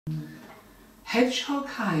Hedgehog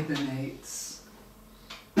hibernates.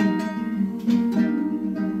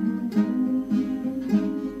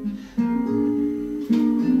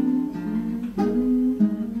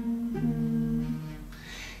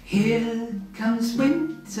 Here comes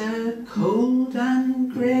winter, cold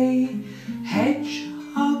and grey.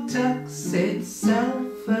 Hedgehog tucks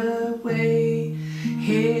itself away.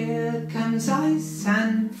 Here comes ice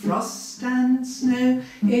and frost and snow.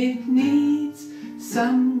 It needs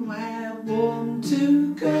somewhere warm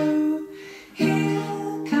to go.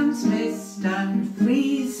 Here comes mist and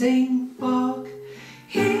freezing fog.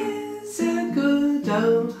 Here's a good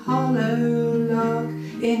old hollow log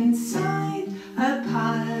inside a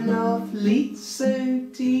pile of leaves so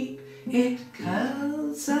deep it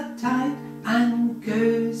curls up tight and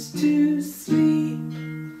goes to sleep.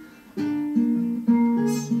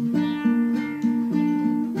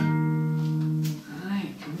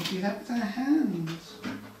 Right, can we do that with our hands?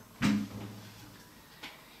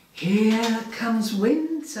 Here comes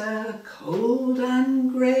winter, cold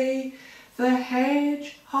and grey. The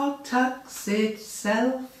hedgehog tucks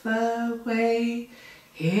itself away.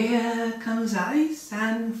 Here comes ice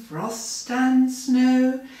and frost and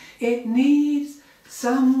snow. It needs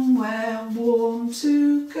somewhere warm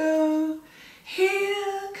to go.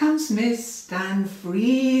 Here comes mist and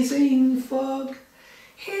freezing fog.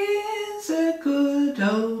 Here's a good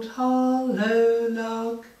old hollow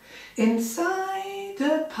log inside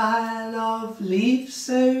a pile of leaves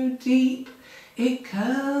so deep it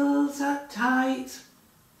curls up tight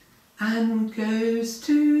and goes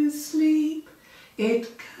to sleep.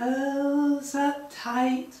 It curls up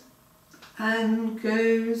tight and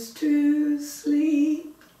goes to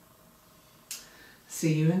sleep.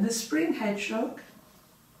 See you in the spring, Hedgehog.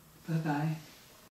 Bye-bye.